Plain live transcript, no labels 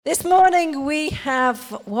This morning we have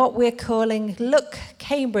what we're calling Look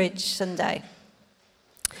Cambridge Sunday.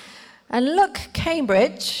 And Look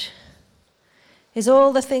Cambridge is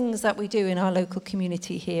all the things that we do in our local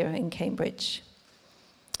community here in Cambridge.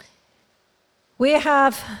 We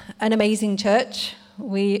have an amazing church.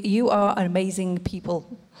 You are amazing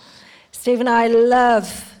people. Steve and I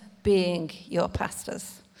love being your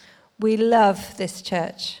pastors. We love this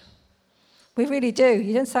church. We really do.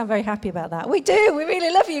 You don't sound very happy about that. We do. We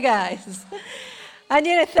really love you guys. And,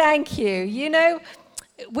 thank you.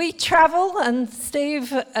 We travel, and Steve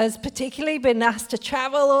has particularly been asked to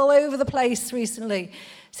travel all over the place recently.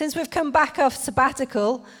 Since we've come back off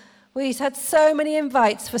sabbatical, we've had so many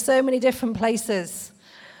invites for so many different places.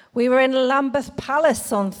 We were in Lambeth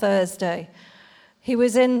Palace on Thursday. He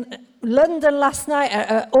was in London last night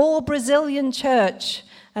at an all-Brazilian church.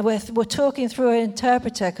 And we're talking through an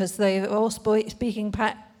interpreter because they were all speaking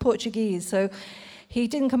Portuguese. So he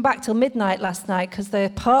didn't come back till midnight last night because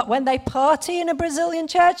when they party in a Brazilian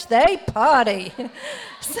church, they party.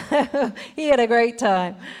 So he had a great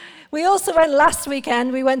time. We also went last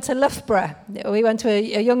weekend, we went to Loughborough. We went to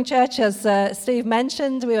a young church, as Steve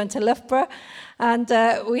mentioned. We went to Loughborough and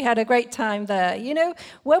we had a great time there.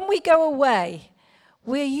 When we go away,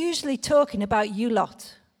 we're usually talking about you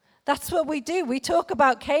lot. That's what we do. We talk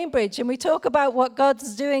about Cambridge and we talk about what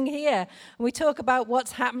God's doing here. And we talk about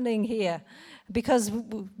what's happening here because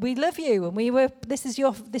we love you and this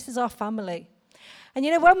is our family. And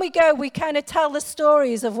when we go, we kind of tell the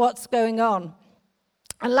stories of what's going on.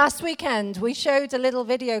 And last weekend, we showed a little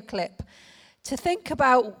video clip to think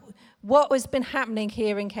about what has been happening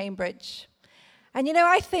here in Cambridge. And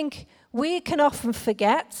I think we can often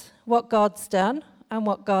forget what God's done and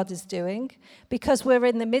what God is doing, because we're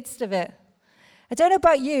in the midst of it. I don't know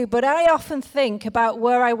about you, but I often think about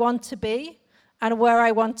where I want to be and where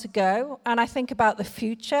I want to go, and I think about the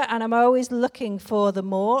future, and I'm always looking for the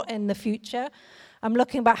more in the future. I'm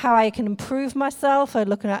looking about how I can improve myself, I'm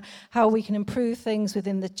looking at how we can improve things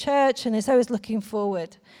within the church, and it's always looking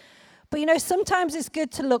forward. But sometimes it's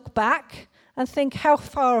good to look back and think, how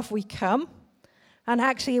far have we come? And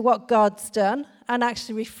actually what God's done, and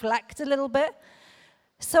actually reflect a little bit.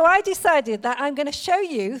 So I decided that I'm going to show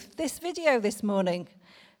you this video this morning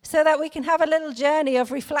so that we can have a little journey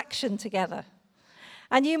of reflection together.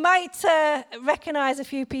 And you might recognize a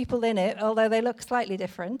few people in it, although they look slightly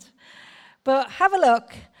different. But have a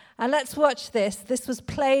look and let's watch this. This was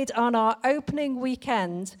played on our opening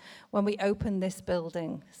weekend when we opened this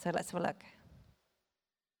building. So let's have a look.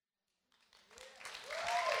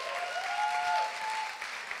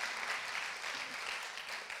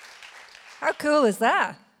 How cool is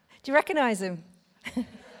that? Do you recognize him?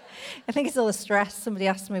 I think it's all the stress. Somebody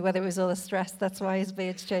asked me whether it was all the stress. That's why his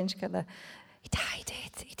beard's changed colour. He dyed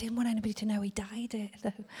it. He didn't want anybody to know he dyed it.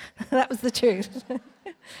 That was the truth.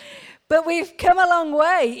 But we've come a long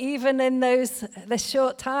way, even in this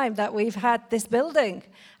short time that we've had this building.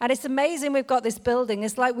 And it's amazing we've got this building.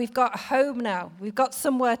 It's like we've got a home now. We've got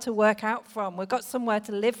somewhere to work out from. We've got somewhere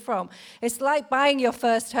to live from. It's like buying your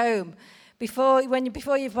first home. Before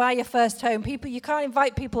you buy your first home, you can't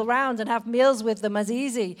invite people around and have meals with them as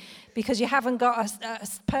easy because you haven't got a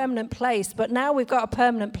permanent place. But now we've got a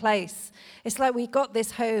permanent place. It's like we've got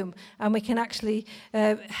this home and we can actually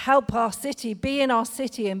help our city, be in our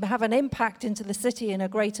city and have an impact into the city in a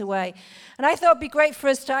greater way. And I thought it'd be great for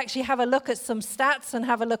us to actually have a look at some stats and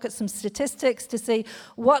have a look at some statistics to see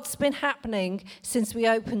what's been happening since we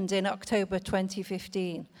opened in October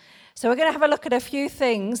 2015. So we're going to have a look at a few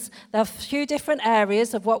things, a few different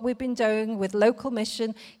areas of what we've been doing with local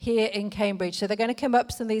mission here in Cambridge. So they're going to come up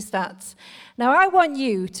some of these stats. Now, I want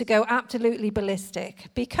you to go absolutely ballistic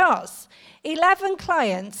because 11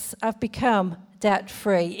 clients have become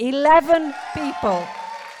debt-free. 11 people.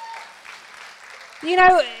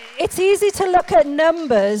 It's easy to look at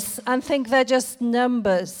numbers and think they're just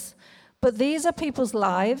numbers. But these are people's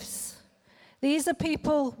lives. These are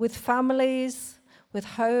people with families, with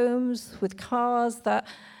homes, with cars, that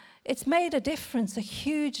it's made a difference, a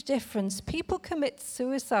huge difference. People commit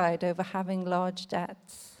suicide over having large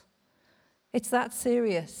debts. It's that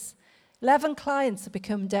serious. 11 clients have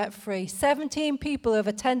become debt-free. 17 people who have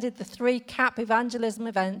attended the 3 CAP evangelism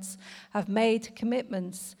events have made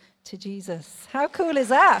commitments to Jesus. How cool is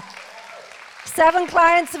that? 7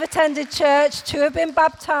 clients have attended church, 2 have been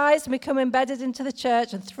baptized and become embedded into the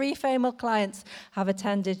church, and 3 female clients have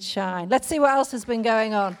attended Shine. Let's see what else has been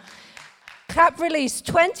going on. CAP release,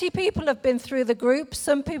 20 people have been through the group.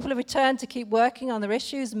 Some people have returned to keep working on their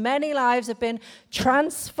issues. Many lives have been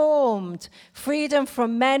transformed. Freedom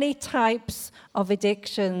from many types of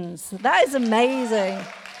addictions. That is amazing.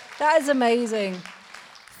 That is amazing.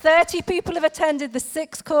 30 people have attended the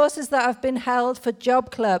 6 courses that have been held for Job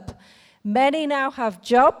Club. Many now have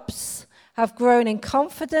jobs, have grown in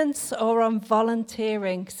confidence, or are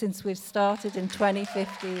volunteering since we've started in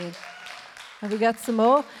 2015. Have we got some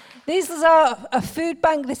more? This is a food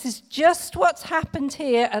bank. This is just what's happened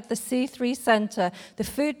here at the C3 Centre. The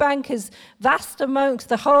food bank is vast amongst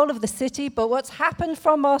the whole of the city, but what's happened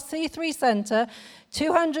from our C3 Centre,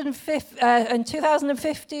 in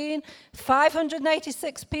 2015,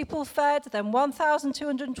 586 people fed, then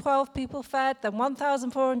 1,212 people fed, then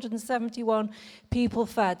 1,471 people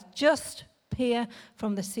fed, just here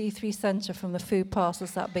from the C3 Centre, from the food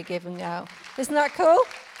parcels that we're giving out. Isn't that cool?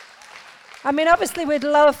 I mean, obviously, we'd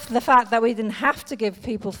love the fact that we didn't have to give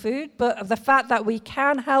people food, but the fact that we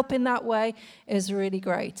can help in that way is really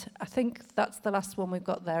great. I think that's the last one we've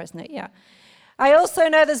got there, isn't it? Yeah. I also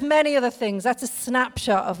know there's many other things. That's a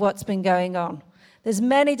snapshot of what's been going on. There's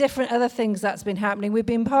many different other things that's been happening. We've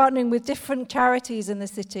been partnering with different charities in the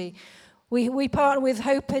city. We partner with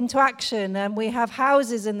Hope into Action, and we have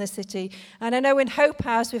houses in the city. And I know in Hope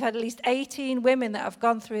House, we've had at least 18 women that have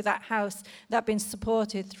gone through that house that have been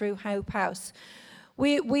supported through Hope House.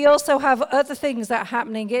 We also have other things that are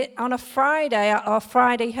happening. On a Friday, at our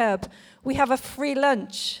Friday Hub, we have a free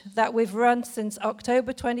lunch that we've run since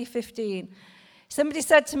October 2015. Somebody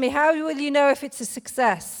said to me, how will you know if it's a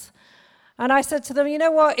success? And I said to them, you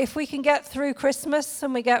know what, if we can get through Christmas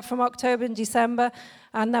and we get from October and December,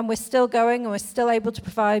 and then we're still going and we're still able to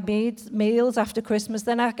provide meals after Christmas,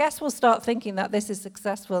 then I guess we'll start thinking that this is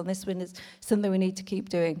successful and this one is something we need to keep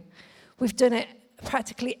doing. We've done it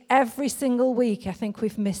practically every single week. I think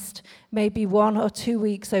we've missed maybe 1 or 2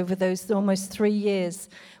 weeks over those almost 3 years.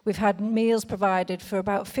 We've had meals provided for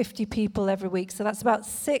about 50 people every week, so that's about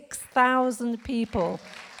 6,000 people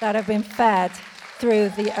that have been fed through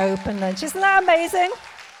the open lunch. Isn't that amazing?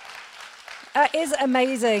 It is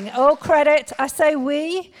amazing. All credit. I say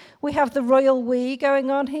we have the royal we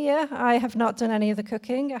going on here. I have not done any of the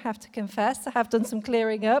cooking, I have to confess. I have done some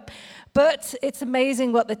clearing up. But it's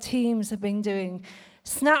amazing what the teams have been doing.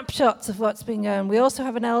 Snapshots of what's been going on. We also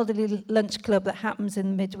have an elderly lunch club that happens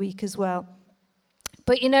in midweek as well.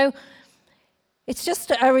 But you know, it's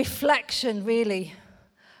just a reflection, really,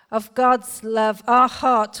 of God's love, our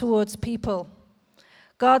heart towards people.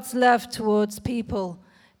 God's love towards people.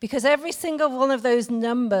 Because every single one of those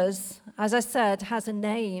numbers, as I said, has a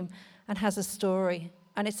name and has a story.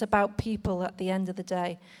 And it's about people at the end of the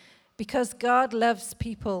day. Because God loves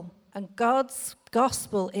people, and God's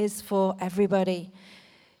gospel is for everybody.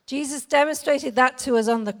 Jesus demonstrated that to us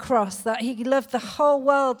on the cross, that he loved the whole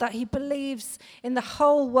world, that he believes in the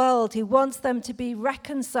whole world. He wants them to be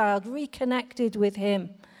reconciled, reconnected with him.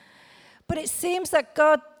 But it seems that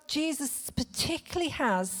Jesus particularly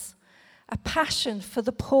has a passion for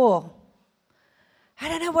the poor. I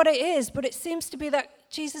don't know what it is, but it seems to be that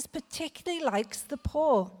Jesus particularly likes the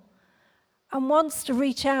poor and wants to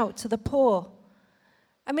reach out to the poor.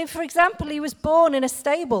 I mean, for example, he was born in a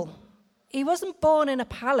stable. He wasn't born in a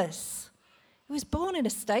palace. He was born in a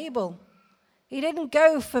stable. He didn't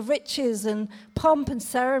go for riches and pomp and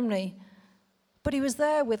ceremony, but he was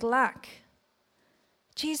there with lack.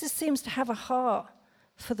 Jesus seems to have a heart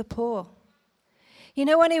for the poor. You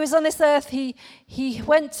know, when he was on this earth, he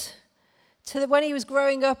went to, when he was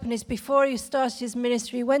growing up and before he started his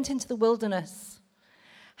ministry, he went into the wilderness.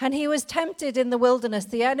 And he was tempted in the wilderness.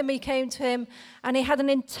 The enemy came to him and he had an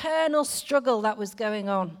internal struggle that was going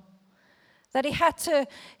on. That he had to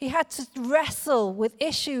wrestle with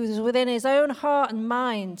issues within his own heart and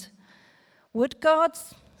mind. Would God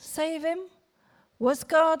save him? Was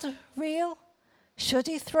God real? Should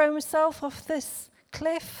he throw himself off this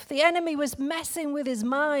cliff? The enemy was messing with his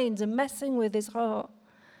mind and messing with his heart.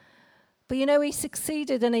 But you know, he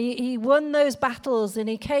succeeded and he won those battles and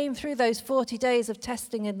he came through those 40 days of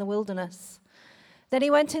testing in the wilderness. Then he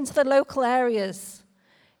went into the local areas.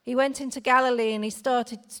 He went into Galilee and he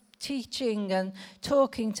started teaching and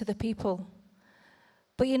talking to the people.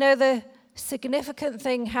 But you know, the significant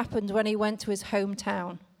thing happened when he went to his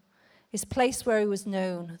hometown, his place where he was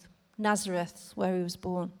known, Nazareth, where he was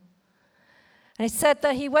born. And it said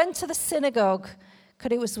that he went to the synagogue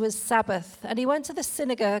because it was Sabbath, and he went to the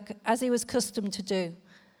synagogue as he was accustomed to do,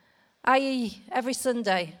 i.e. every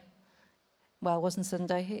Sunday. Well, it wasn't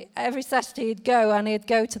Sunday. Every Saturday he'd go and he'd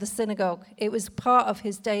go to the synagogue. It was part of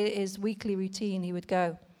his day, his weekly routine. He would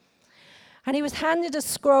go. And he was handed a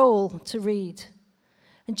scroll to read.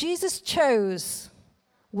 And Jesus chose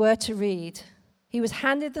where to read. He was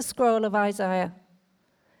handed the scroll of Isaiah.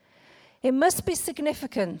 It must be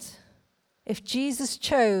significant if Jesus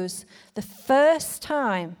chose the first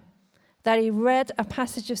time that he read a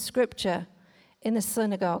passage of Scripture, in the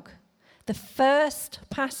synagogue. The first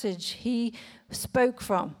passage he spoke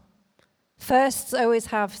from. Firsts always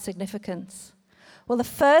have significance. Well, the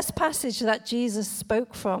first passage that Jesus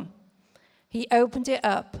spoke from, he opened it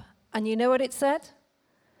up, and you know what it said?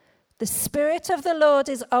 The Spirit of the Lord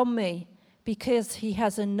is on me, because he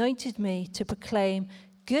has anointed me to proclaim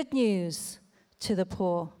good news to the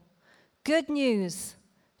poor. Good news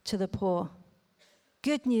to the poor.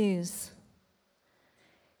 Good news.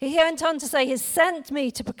 He went on to say, he has sent me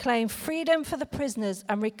to proclaim freedom for the prisoners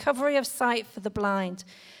and recovery of sight for the blind,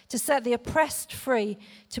 to set the oppressed free,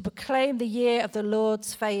 to proclaim the year of the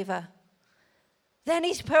Lord's favor. Then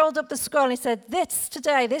he pulled up the scroll and he said,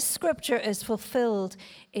 this scripture is fulfilled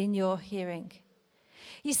in your hearing.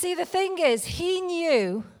 You see, the thing is, he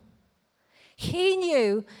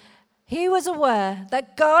was aware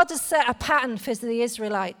that God has set a pattern for the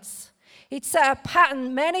Israelites. He'd set a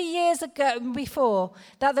pattern many years ago before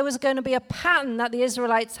that there was going to be a pattern that the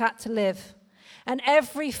Israelites had to live. And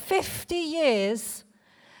every 50 years,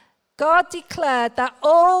 God declared that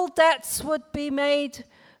all debts would be made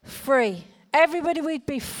free. Everybody would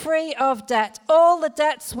be free of debt. All the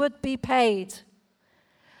debts would be paid.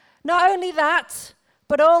 Not only that,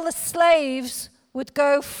 but all the slaves would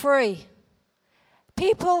go free.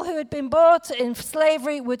 People who had been bought in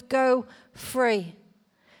slavery would go free.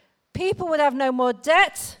 People would have no more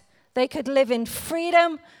debt. They could live in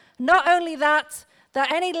freedom. Not only that,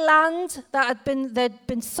 that any land that they'd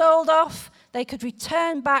been sold off, they could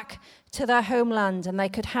return back to their homeland and they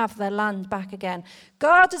could have their land back again.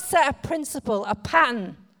 God has set a principle, a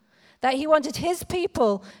pattern, that he wanted his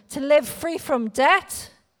people to live free from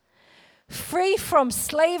debt, free from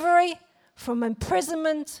slavery, from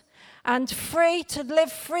imprisonment, and to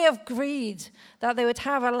live free of greed, that they would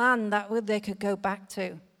have a land that they could go back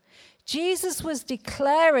to. Jesus was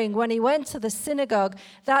declaring when he went to the synagogue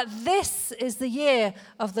that this is the year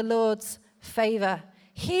of the Lord's favor.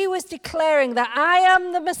 He was declaring that I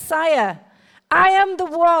am the Messiah. I am the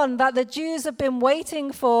one that the Jews have been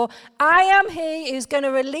waiting for. I am he who's going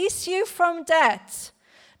to release you from debt,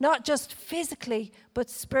 not just physically, but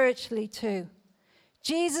spiritually too.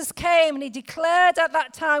 Jesus came and he declared at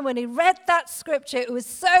that time when he read that scripture, it was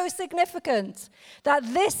so significant that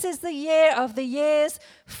this is the year of the year's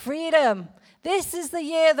freedom. This is the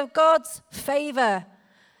year of God's favor.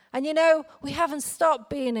 And you know, we haven't stopped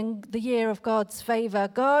being in the year of God's favor.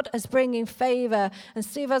 God is bringing favor. And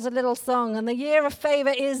Steve has a little song, and the year of favor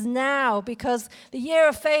is now, because the year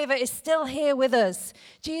of favor is still here with us.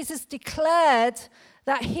 Jesus declared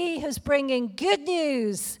that he is bringing good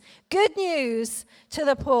news to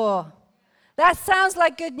the poor. That sounds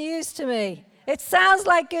like good news to me. It sounds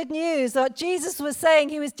like good news. What Jesus was saying,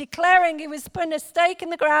 he was declaring, he was putting a stake in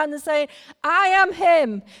the ground and saying, I am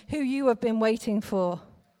him who you have been waiting for.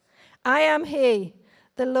 I am he,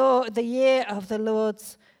 the Lord, the year of the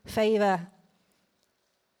Lord's favor.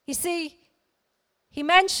 You see, he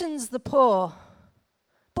mentions the poor,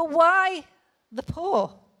 but why the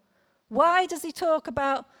poor? Why does he talk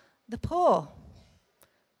about the poor?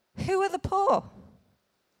 Who are the poor?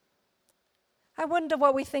 I wonder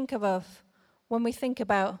what we think of when we think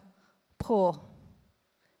about poor.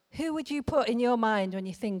 Who would you put in your mind when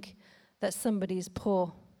you think that somebody's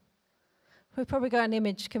poor? We've probably got an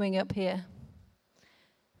image coming up here.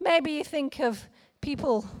 Maybe you think of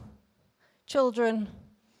people, children,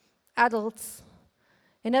 adults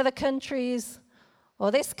in other countries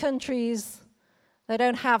or this country's. They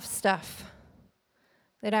don't have stuff.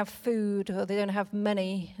 They don't have food, or they don't have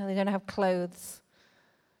money, or they don't have clothes.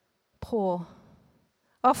 Poor.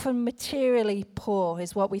 Often materially poor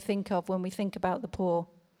is what we think of when we think about the poor.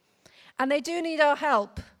 And they do need our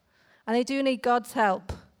help, and they do need God's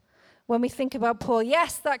help when we think about poor.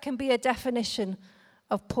 Yes, that can be a definition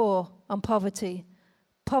of poor and poverty.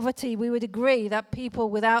 Poverty, we would agree that people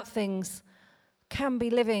without things can be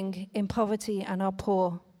living in poverty and are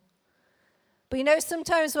poor. But you know,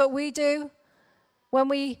 sometimes what we do when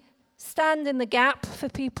we stand in the gap for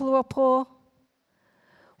people who are poor,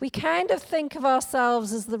 we kind of think of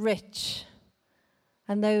ourselves as the rich,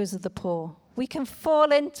 and those are the poor. We can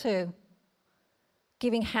fall into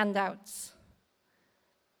giving handouts,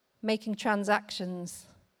 making transactions,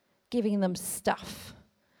 giving them stuff.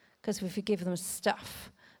 Because if we give them stuff,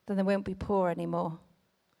 then they won't be poor anymore.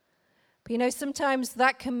 But you know, sometimes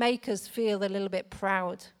that can make us feel a little bit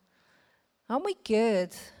proud. Aren't we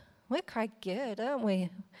good? We're quite good, aren't we?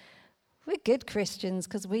 We're good Christians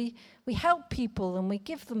because we help people and we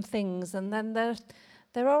give them things, and then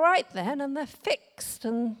they're all right then, and they're fixed,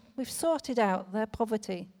 and we've sorted out their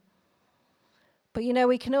poverty. But you know,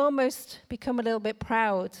 we can almost become a little bit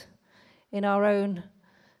proud in our own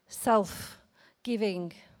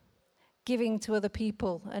giving to other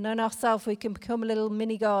people. And in ourselves, we can become little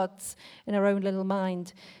mini gods in our own little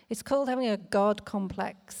mind. It's called having a God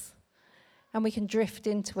complex. And we can drift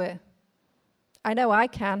into it. I know I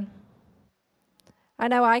can.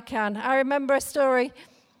 I remember a story,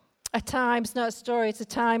 at times, not a story, it's a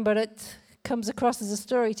time, but it comes across as a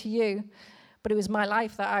story to you. But it was my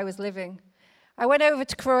life that I was living. I went over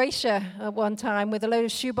to Croatia at one time with a load of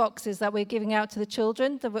shoeboxes that we're giving out to the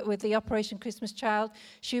children with the Operation Christmas Child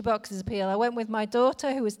shoeboxes appeal. I went with my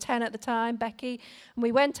daughter, who was 10 at the time, Becky, and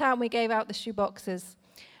we went out and we gave out the shoeboxes.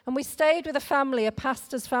 And we stayed with a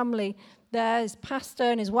pastor's family there, his pastor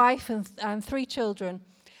and his wife and 3 children.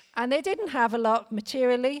 And they didn't have a lot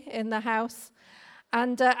materially in the house.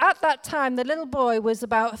 And at that time, the little boy was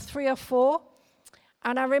about 3 or 4.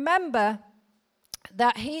 And I remember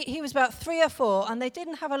that he was about 3 or 4, and they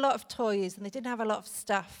didn't have a lot of toys, and they didn't have a lot of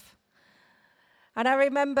stuff. And I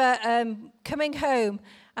remember coming home,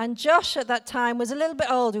 and Josh at that time was a little bit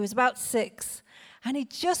older, he was about 6, and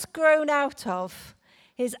he'd just grown out of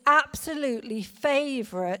his absolutely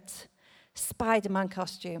favourite Spider-Man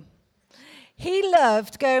costume. He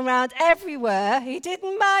loved going around everywhere. He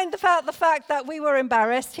didn't mind the fact that we were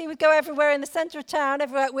embarrassed. He would go everywhere in the centre of town,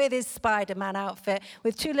 everywhere with his Spider-Man outfit,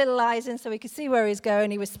 with 2 little eyes in so he could see where he's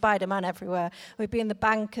going. He was Spider-Man everywhere. We'd be in the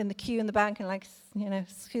bank, and the queue in the bank, and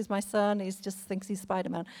excuse my son, he just thinks he's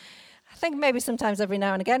Spider-Man. I think maybe sometimes every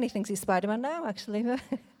now and again he thinks he's Spider-Man now, actually.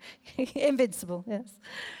 Invincible, yes.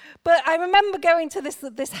 But I remember going to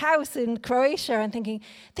this house in Croatia and thinking,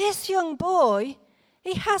 this young boy,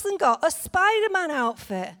 he hasn't got a Spider-Man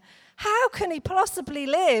outfit. How can he possibly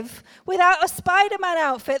live without a Spider-Man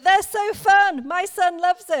outfit? They're so fun. My son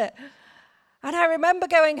loves it. And I remember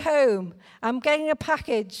going home and getting a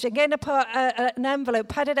package and getting an envelope,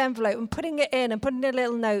 padded envelope, and putting it in and putting a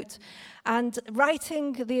little note and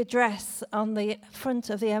writing the address on the front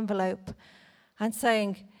of the envelope and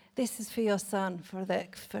saying, this is for your son, for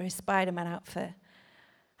his Spider-Man outfit.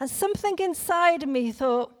 And something inside of me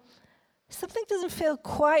thought, something doesn't feel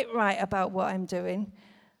quite right about what I'm doing,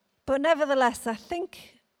 but nevertheless, I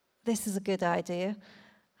think this is a good idea,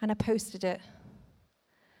 and I posted it.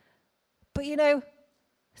 But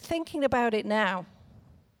thinking about it now,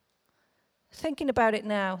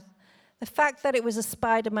 the fact that it was a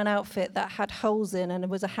Spider-Man outfit that had holes in and it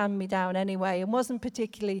was a hand-me-down anyway and wasn't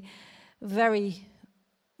particularly very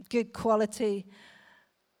good quality,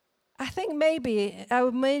 I think maybe I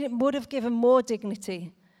would have given more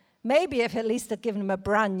dignity. Maybe if at least I'd given him a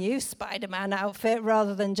brand new Spider-Man outfit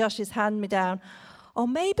rather than Josh's hand-me-down. Or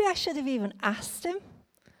maybe I should have even asked him,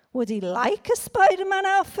 would he like a Spider-Man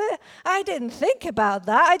outfit? I didn't think about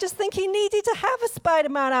that. I just think he needed to have a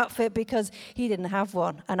Spider-Man outfit because he didn't have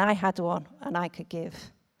one, and I had one, and I could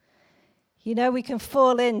give. We can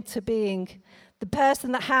fall into being the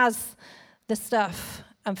person that has the stuff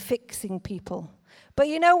and fixing people. But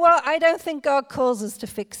you know what? I don't think God calls us to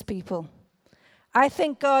fix people. I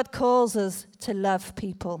think God calls us to love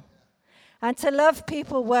people and to love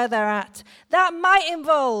people where they're at. That might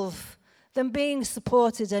involve them being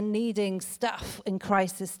supported and needing stuff in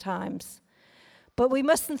crisis times. But we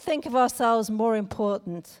mustn't think of ourselves more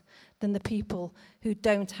important than the people who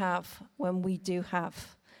don't have when we do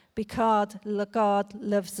have, because God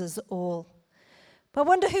loves us all. But I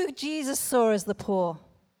wonder who Jesus saw as the poor.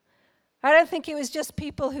 I don't think it was just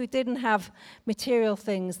people who didn't have material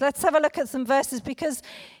things. Let's have a look at some verses, because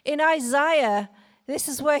in Isaiah, this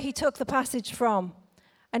is where he took the passage from.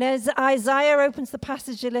 And as Isaiah opens the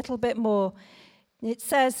passage a little bit more, it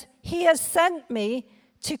says, he has sent me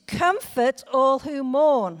to comfort all who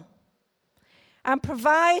mourn and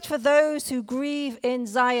provide for those who grieve in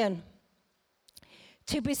Zion,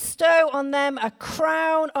 to bestow on them a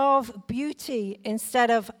crown of beauty instead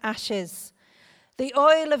of ashes, the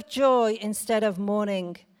oil of joy instead of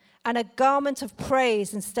mourning, and a garment of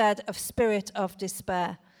praise instead of spirit of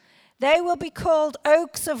despair. They will be called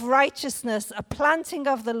oaks of righteousness, a planting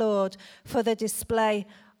of the Lord for the display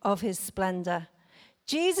of his splendor.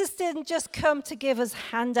 Jesus didn't just come to give us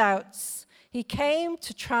handouts. He came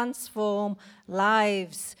to transform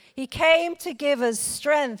lives. He came to give us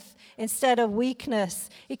strength instead of weakness.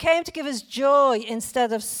 He came to give us joy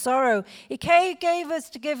instead of sorrow. He came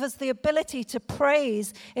to give us the ability to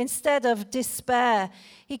praise instead of despair.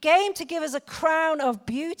 He came to give us a crown of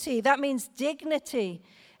beauty. That means dignity.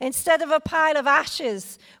 Instead of a pile of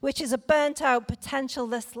ashes, which is a burnt-out,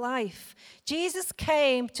 potential-less life. Jesus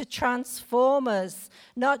came to transform us,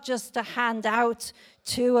 not just to hand out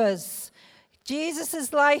to us.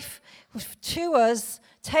 Jesus' life to us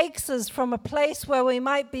takes us from a place where we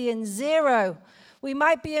might be in zero, We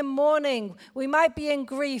might be in mourning. We might be in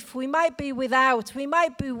grief. We might be without. We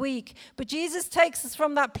might be weak. But Jesus takes us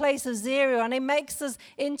from that place of zero and he makes us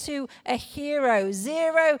into a hero.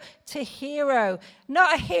 Zero to hero.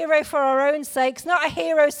 Not a hero for our own sakes. Not a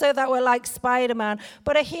hero so that we're like Spider-Man.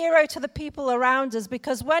 But a hero to the people around us.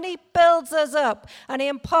 Because when he builds us up and he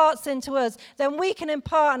imparts into us, then we can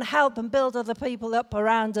impart and help and build other people up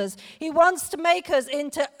around us. He wants to make us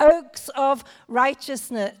into oaks of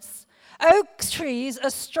righteousness. Oak trees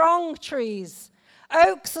are strong trees.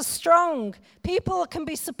 Oaks are strong. People can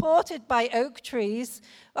be supported by oak trees.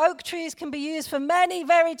 Oak trees can be used for many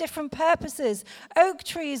very different purposes. Oak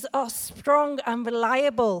trees are strong and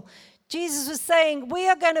reliable. Jesus was saying, we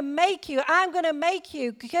are going to make you, I'm going to make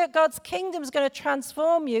you, God's kingdom is going to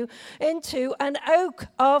transform you into an oak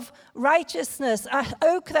of righteousness, an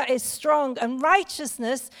oak that is strong. And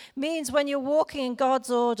righteousness means when you're walking in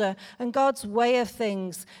God's order and God's way of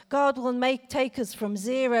things, God will take us from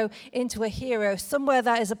zero into a hero, somewhere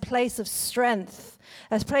that is a place of strength.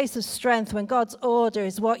 A place of strength when God's order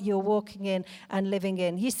is what you're walking in and living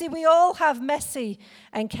in. You see, we all have messy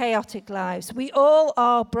and chaotic lives. We all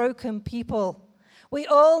are broken people. We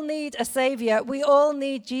all need a savior. We all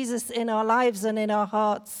need Jesus in our lives and in our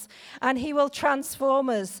hearts. And he will transform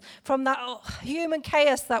us from that human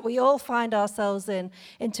chaos that we all find ourselves in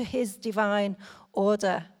into his divine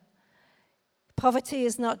order. Poverty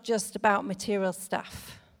is not just about material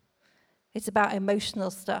stuff. It's about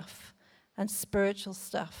emotional stuff. And spiritual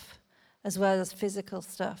stuff, as well as physical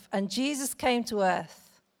stuff. And Jesus came to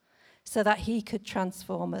earth so that he could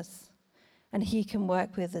transform us, and he can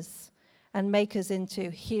work with us and make us into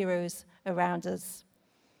heroes around us.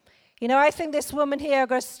 You know, I think this woman here, I've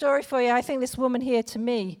got a story for you. I think this woman here, to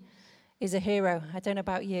me, is a hero. I don't know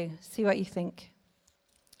about you. See what you think.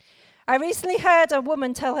 I recently heard a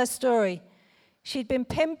woman tell her story. She'd been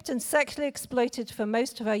pimped and sexually exploited for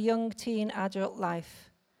most of her young teen adult life.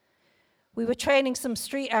 We were training some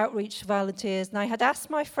street outreach volunteers, and I had asked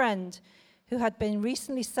my friend, who had been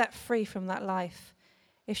recently set free from that life,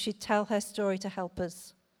 if she'd tell her story to help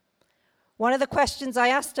us. One of the questions I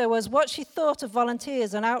asked her was what she thought of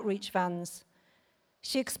volunteers on outreach vans.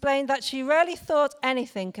 She explained that she rarely thought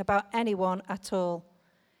anything about anyone at all.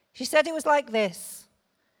 She said it was like this.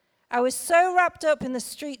 I was so wrapped up in the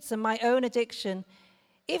streets and my own addiction,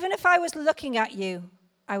 even if I was looking at you,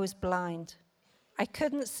 I was blind. I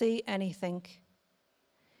couldn't see anything.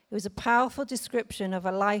 It was a powerful description of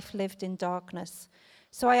a life lived in darkness.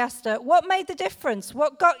 So I asked her, what made the difference?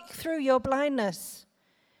 What got through your blindness?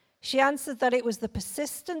 She answered that it was the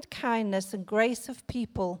persistent kindness and grace of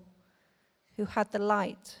people who had the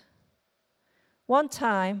light. One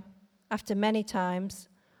time, after many times,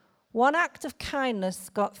 one act of kindness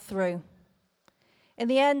got through. In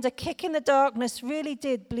the end, a kick in the darkness really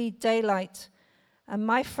did bleed daylight. And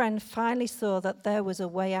my friend finally saw that there was a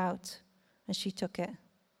way out, and she took it.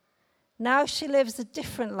 Now she lives a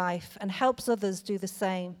different life and helps others do the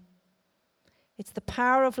same. It's the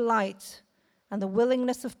power of light and the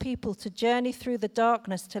willingness of people to journey through the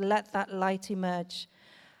darkness to let that light emerge.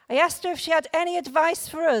 I asked her if she had any advice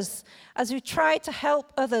for us as we try to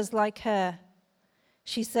help others like her.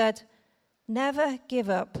 She said, never give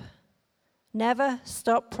up, never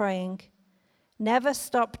stop praying, never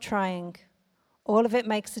stop trying. All of it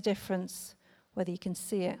makes a difference, whether you can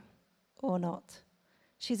see it or not.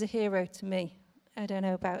 She's a hero to me. I don't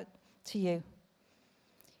know about to you.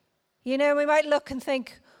 You know, we might look and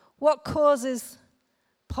think, what causes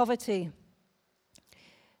poverty?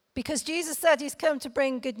 Because Jesus said he's come to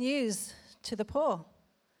bring good news to the poor.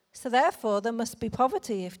 So therefore, there must be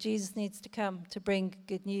poverty if Jesus needs to come to bring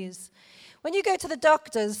good news. When you go to the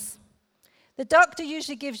doctor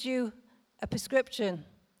usually gives you a prescription.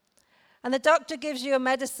 And the doctor gives you a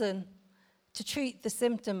medicine to treat the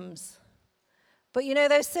symptoms. But you know,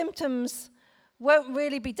 those symptoms won't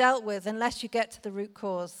really be dealt with unless you get to the root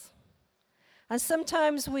cause. And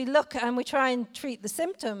sometimes we look and we try and treat the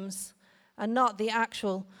symptoms and not the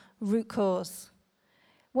actual root cause.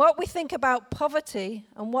 What we think about poverty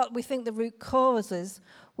and what we think the root cause is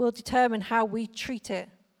will determine how we treat it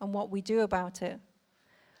and what we do about it.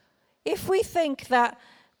 If we think that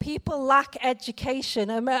people lack education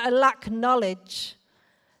and lack knowledge,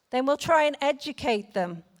 then we'll try and educate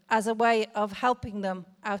them as a way of helping them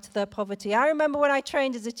out of their poverty. I remember when I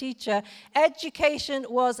trained as a teacher, education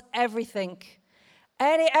was everything.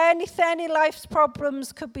 Any life's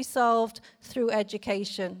problems could be solved through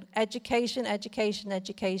education. Education.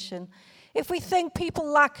 If we think people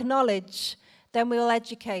lack knowledge, then we'll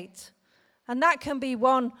educate. And that can be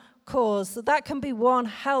one cause. That can be one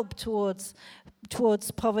help towards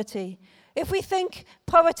poverty. If we think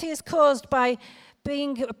poverty is caused by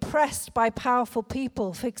being oppressed by powerful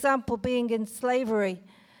people, for example, being in slavery,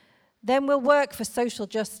 then we'll work for social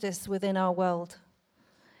justice within our world.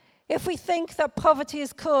 If we think that poverty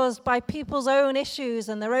is caused by people's own issues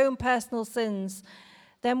and their own personal sins,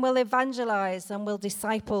 then we'll evangelize and we'll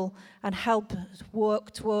disciple and help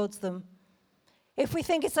work towards them. If we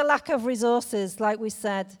think it's a lack of resources, like we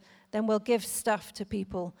said, then we'll give stuff to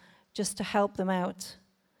people just to help them out.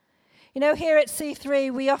 You know, here at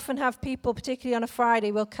C3, we often have people, particularly on a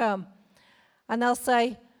Friday, will come and they'll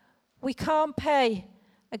say, we can't pay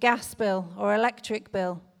a gas bill or electric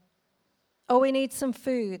bill, or we need some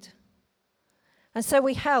food. And so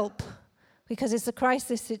we help because it's a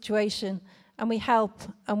crisis situation, and we help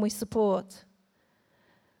and we support.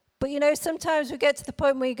 But you know, sometimes we get to the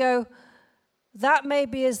point where we go, that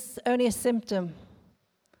maybe is only a symptom.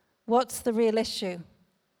 What's the real issue?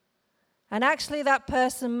 And actually that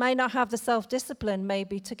person may not have the self-discipline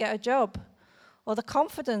maybe to get a job or the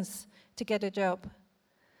confidence to get a job.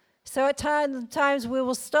 So at times we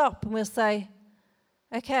will stop and we'll say,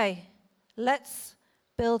 okay, let's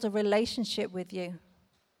build a relationship with you.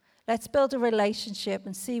 Let's build a relationship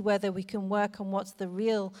and see whether we can work on what's the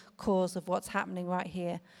real cause of what's happening right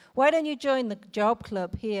here. Why don't you join the job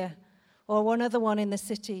club here or one other one in the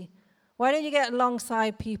city? Why don't you get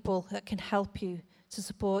alongside people that can help you, to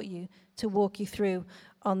support you, to walk you through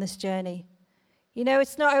on this journey? You know,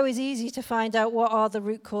 it's not always easy to find out what are the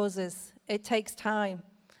root causes. It takes time.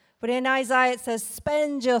 But in Isaiah it says,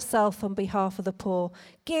 spend yourself on behalf of the poor.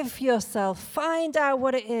 Give yourself. Find out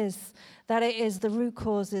what it is that it is the root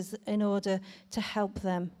causes in order to help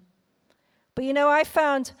them. But you know, I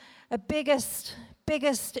found a biggest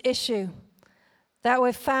issue that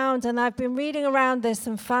we've found, and I've been reading around this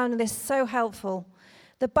and found this so helpful.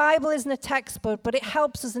 The Bible isn't a textbook, but it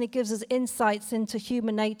helps us and it gives us insights into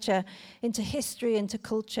human nature, into history, into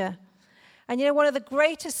culture. And you know, one of the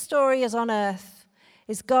greatest stories on earth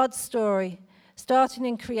is God's story, starting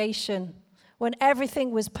in creation, when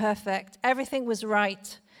everything was perfect, everything was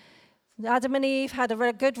right. Adam and Eve had a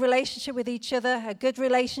very good relationship with each other, a good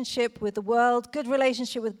relationship with the world, good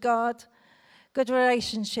relationship with God, good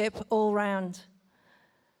relationship all round.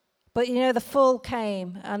 But you know, the fall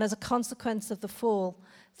came, and as a consequence of the fall,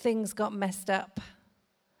 things got messed up.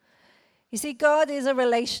 You see, God is a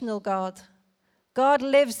relational God. God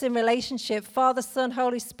lives in relationship. Father, Son,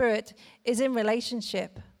 Holy Spirit is in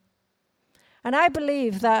relationship. And I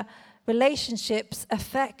believe that relationships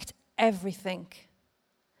affect everything.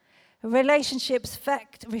 Relationships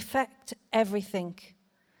affect everything.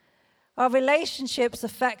 Our relationships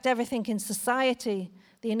affect everything in society,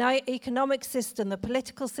 the economic system, the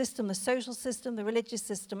political system, the social system, the religious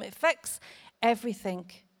system. It affects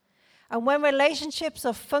everything. And when relationships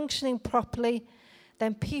are functioning properly,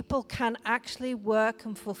 then people can actually work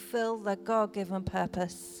and fulfill their God-given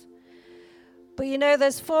purpose. But you know,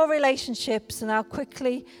 there's 4 relationships, and I'll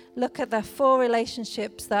quickly look at the 4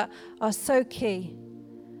 relationships that are so key.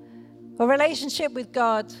 A relationship with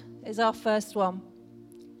God is our first one.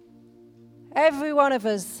 Every one of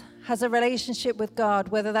us has a relationship with God,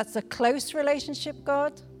 whether that's a close relationship with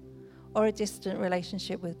God or a distant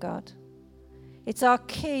relationship with God. It's our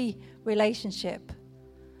key relationship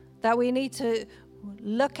that we need to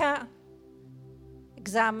look at,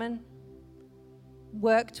 examine,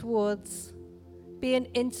 work towards, be an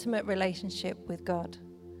intimate relationship with God.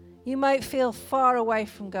 You might feel far away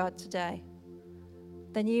from God today.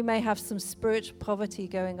 Then you may have some spiritual poverty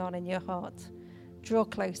going on in your heart. Draw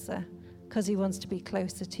closer, because he wants to be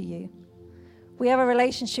closer to you. We have a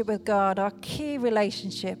relationship with God, our key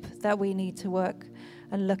relationship that we need to work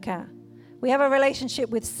and look at. We have a relationship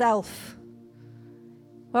with self,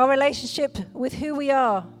 our relationship with who we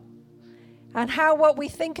are and what we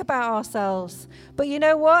think about ourselves. But you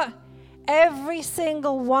know what? Every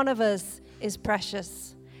single one of us is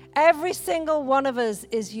precious. Every single one of us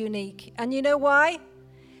is unique. And you know why?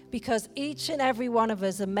 Because each and every one of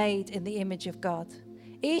us are made in the image of God.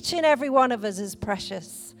 Each and every one of us is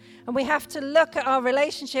precious. And we have to look at our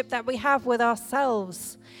relationship that we have with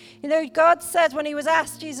ourselves. You know, God said when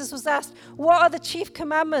Jesus was asked, what are the chief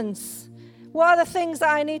commandments? What are the things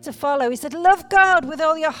that I need to follow? He said, love God with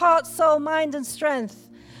all your heart, soul, mind, and strength.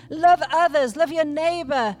 Love others. Love your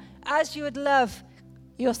neighbor as you would love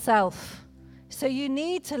yourself. So you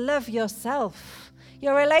need to love yourself.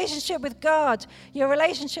 Your relationship with God, your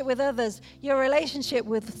relationship with others, your relationship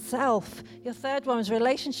with self. Your third one is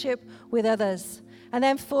relationship with others. And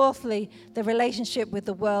then fourthly, the relationship with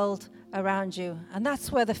the world around you. And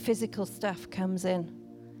that's where the physical stuff comes in.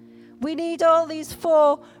 We need all these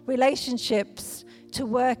 4 relationships to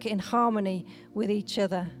work in harmony with each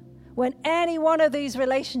other. When any one of these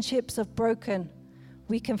relationships are broken,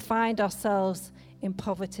 we can find ourselves in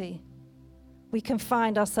poverty. We can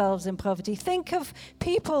find ourselves in poverty. Think of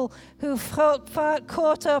people who've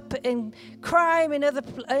caught up in crime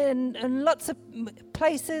in lots of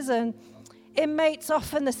places, and inmates,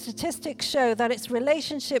 often the statistics show that it's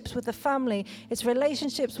relationships with the family, it's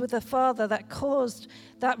relationships with the father that caused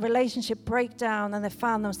that relationship breakdown, and they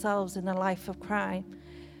found themselves in a life of crime.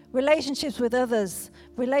 Relationships with others,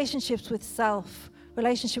 relationships with self,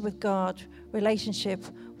 relationship with God, relationship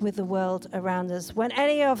with the world around us. When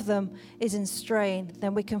any of them is in strain,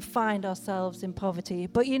 then we can find ourselves in poverty.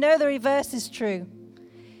 But you know the reverse is true.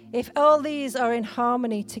 If all these are in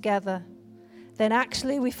harmony together, then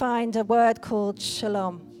actually we find a word called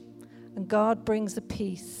shalom, and God brings a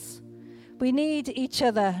peace. We need each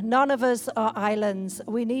other. None of us are islands.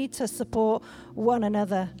 We need to support one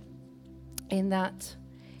another in that.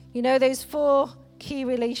 You know, those 4 key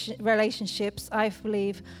relationships, I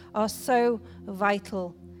believe, are so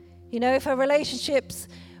vital. You know, for relationships,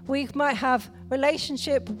 we might have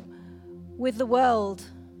relationship with the world,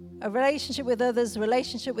 a relationship with others, a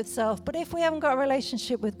relationship with self. But if we haven't got a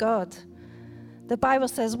relationship with God, the Bible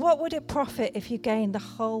says, what would it profit if you gain the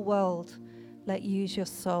whole world, yet lose your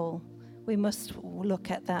soul? We must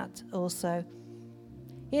look at that also.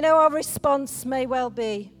 You know, our response may well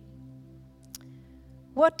be,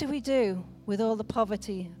 what do we do with all the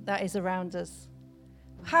poverty that is around us?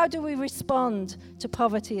 How do we respond to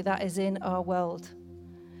poverty that is in our world?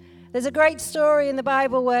 There's a great story in the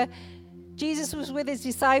Bible where Jesus was with his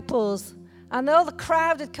disciples, and all the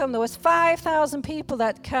crowd had come. There was 5,000 people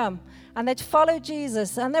that had come, and they'd followed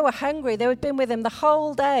Jesus, and they were hungry. They had been with him the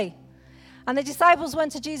whole day. And the disciples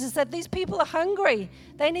went to Jesus and said, these people are hungry.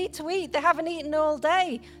 They need to eat. They haven't eaten all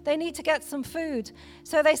day. They need to get some food.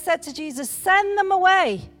 So they said to Jesus, send them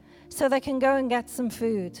away so they can go and get some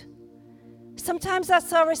food. Sometimes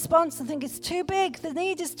that's our response, and think it's too big. The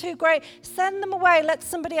need is too great. Send them away. Let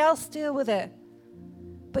somebody else deal with it.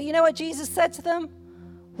 But you know what Jesus said to them?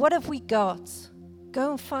 What have we got?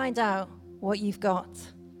 Go and find out what you've got.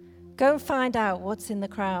 Go and find out what's in the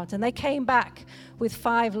crowd. And they came back with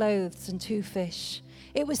 5 loaves and 2 fish.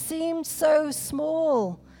 It seemed so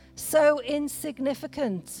small, so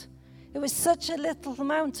insignificant. It was such a little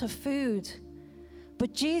amount of food.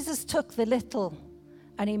 But Jesus took the little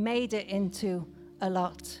and he made it into a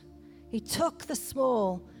lot. He took the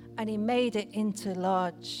small and he made it into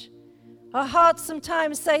large. Our hearts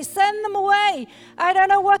sometimes say, send them away. I don't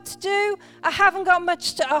know what to do. I haven't got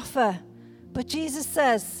much to offer. But Jesus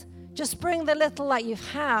says, just bring the little that you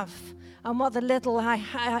have, and what the little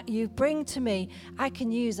you bring to me, I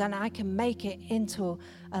can use and I can make it into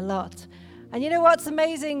a lot. And you know what's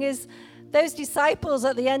amazing is those disciples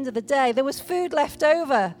at the end of the day, there was food left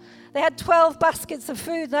over. They had 12 baskets of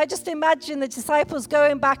food, and I just imagine the disciples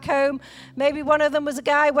going back home. Maybe one of them was a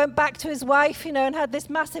guy, went back to his wife, and had this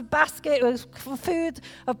massive basket of food,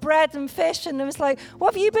 of bread and fish, and it was like,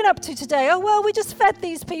 what have you been up to today? Oh, well, we just fed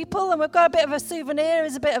these people, and we've got a bit of a souvenir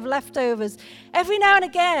as a bit of leftovers. Every now and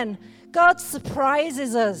again, God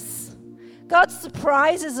surprises us. God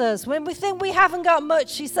surprises us. When we think we haven't got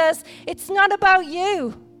much, he says, it's not about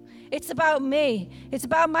you. It's about me. It's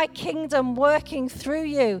about my kingdom working through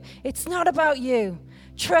you. It's not about you.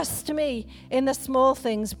 Trust me in the small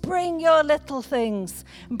things. Bring your little things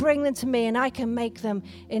and bring them to me, and I can make them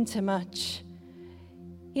into much.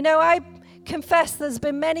 I confess there's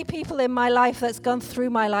been many people in my life that's gone through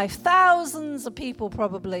my life. Thousands of people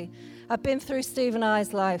probably have been through Steve and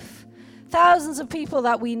I's life. Thousands of people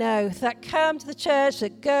that we know that come to the church,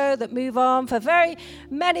 that go, that move on for very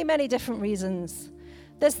many, many different reasons.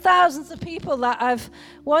 There's thousands of people that I've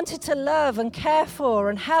wanted to love and care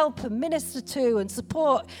for and help and minister to and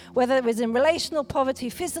support, whether it was in relational poverty,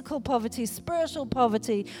 physical poverty, spiritual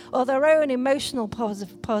poverty, or their own emotional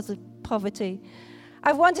poverty.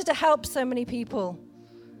 I've wanted to help so many people.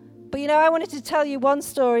 But I wanted to tell you one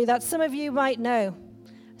story that some of you might know,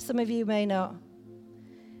 some of you may not.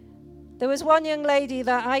 There was one young lady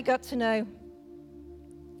that I got to know.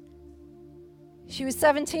 She was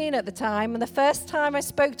 17 at the time, and the first time I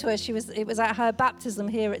spoke to her, it was at her baptism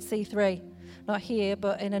here at C3. Not here,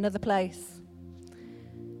 but in another place.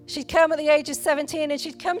 She'd come at the age of 17, and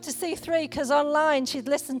she'd come to C3 because online she'd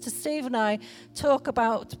listened to Steve and I talk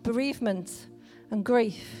about bereavement and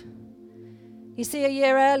grief. You see, a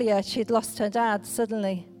year earlier, she'd lost her dad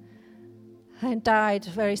suddenly and died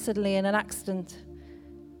very suddenly in an accident.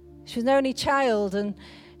 She was an only child, and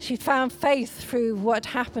she'd found faith through what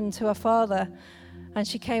happened to her father. And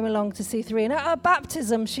she came along to C3. And at her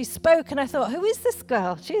baptism, she spoke, and I thought, who is this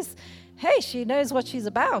girl? She knows what she's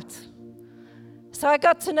about. So I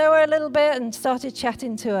got to know her a little bit and started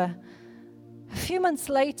chatting to her. A few months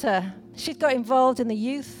later, she'd got involved in the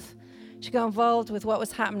youth. She got involved with what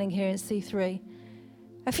was happening here in C3.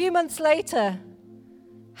 A few months later,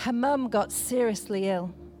 her mum got seriously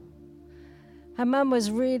ill. Her mum was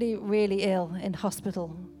really, really ill in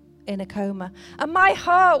hospital, in a coma. And my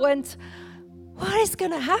heart went, what is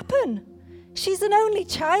going to happen? She's an only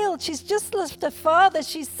child. She's just lost her father.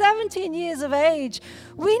 She's 17 years of age.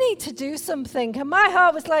 We need to do something. And my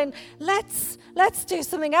heart was like, let's do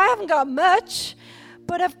something. I haven't got much,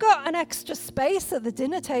 but I've got an extra space at the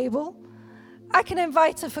dinner table. I can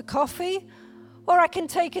invite her for coffee, or I can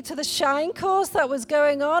take her to the Shine course that was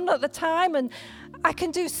going on at the time, and I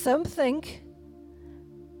can do something.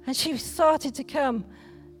 And she started to come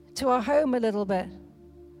to our home a little bit.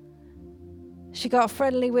 She got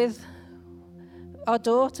friendly with our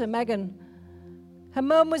daughter, Megan. Her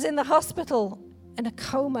mum was in the hospital in a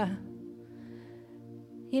coma.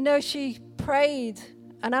 You know, she prayed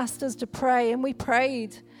and asked us to pray, and we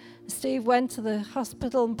prayed. Steve went to the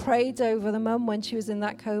hospital and prayed over the mum when she was in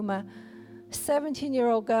that coma. A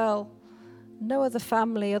 17-year-old girl, no other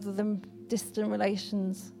family other than distant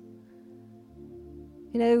relations.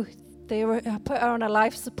 You know, they put her on a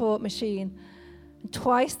life support machine, and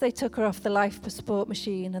twice they took her off the life support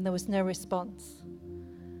machine, and there was no response.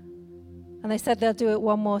 And they said they'll do it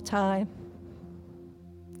one more time.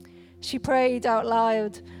 She prayed out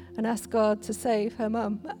loud and asked God to save her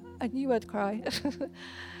mum. I knew I'd cry.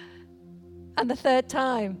 And the third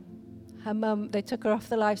time, her mum, they took her off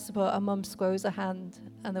the life support, her mum squoze her hand,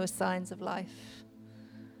 and there were signs of life.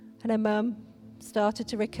 And her mum started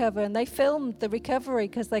to recover, and they filmed the recovery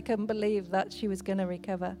because they couldn't believe that she was going to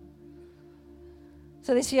recover.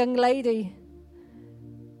 So this young lady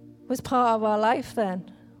was part of our life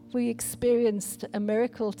then. We experienced a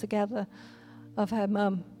miracle together of her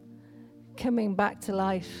mum coming back to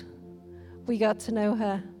life. We got to know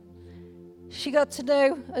her. She got to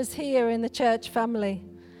know us here in the church family,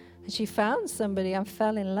 and she found somebody and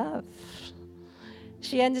fell in love.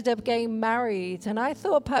 She ended up getting married, and I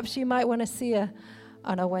thought perhaps you might want to see her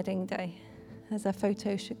on our wedding day, as her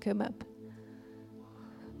photo should come up.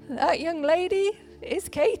 That young lady is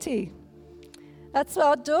Katie. That's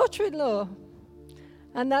our daughter-in-law,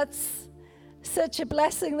 and that's such a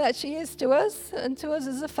blessing that she is to us and to us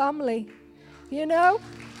as a family, you know?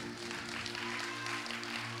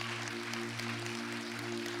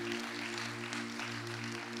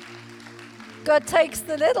 God takes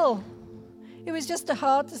the little. It was just a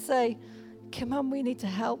heart to say, come on, we need to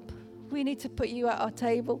help. We need to put you at our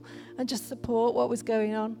table and just support what was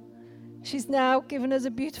going on. She's now given us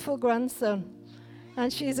a beautiful grandson,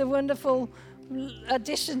 and she's a wonderful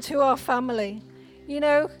addition to our family. You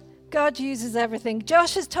know, God uses everything.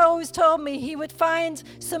 Josh has always told me he would find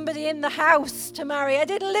somebody in the house to marry. I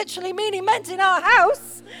didn't literally mean he meant in our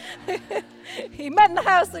house. He meant the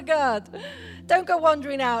house of God. Don't go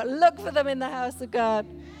wandering out. Look for them in the house of God.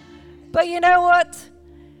 But you know what?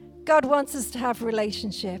 God wants us to have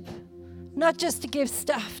relationship, not just to give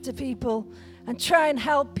stuff to people and try and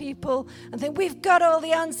help people and think we've got all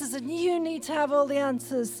the answers and you need to have all the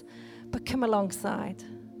answers, but come alongside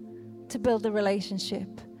to build a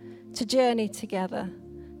relationship, to journey together,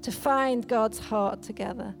 to find God's heart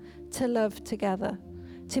together, to love together,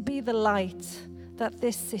 to be the light that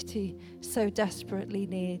this city so desperately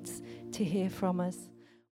needs to hear from us.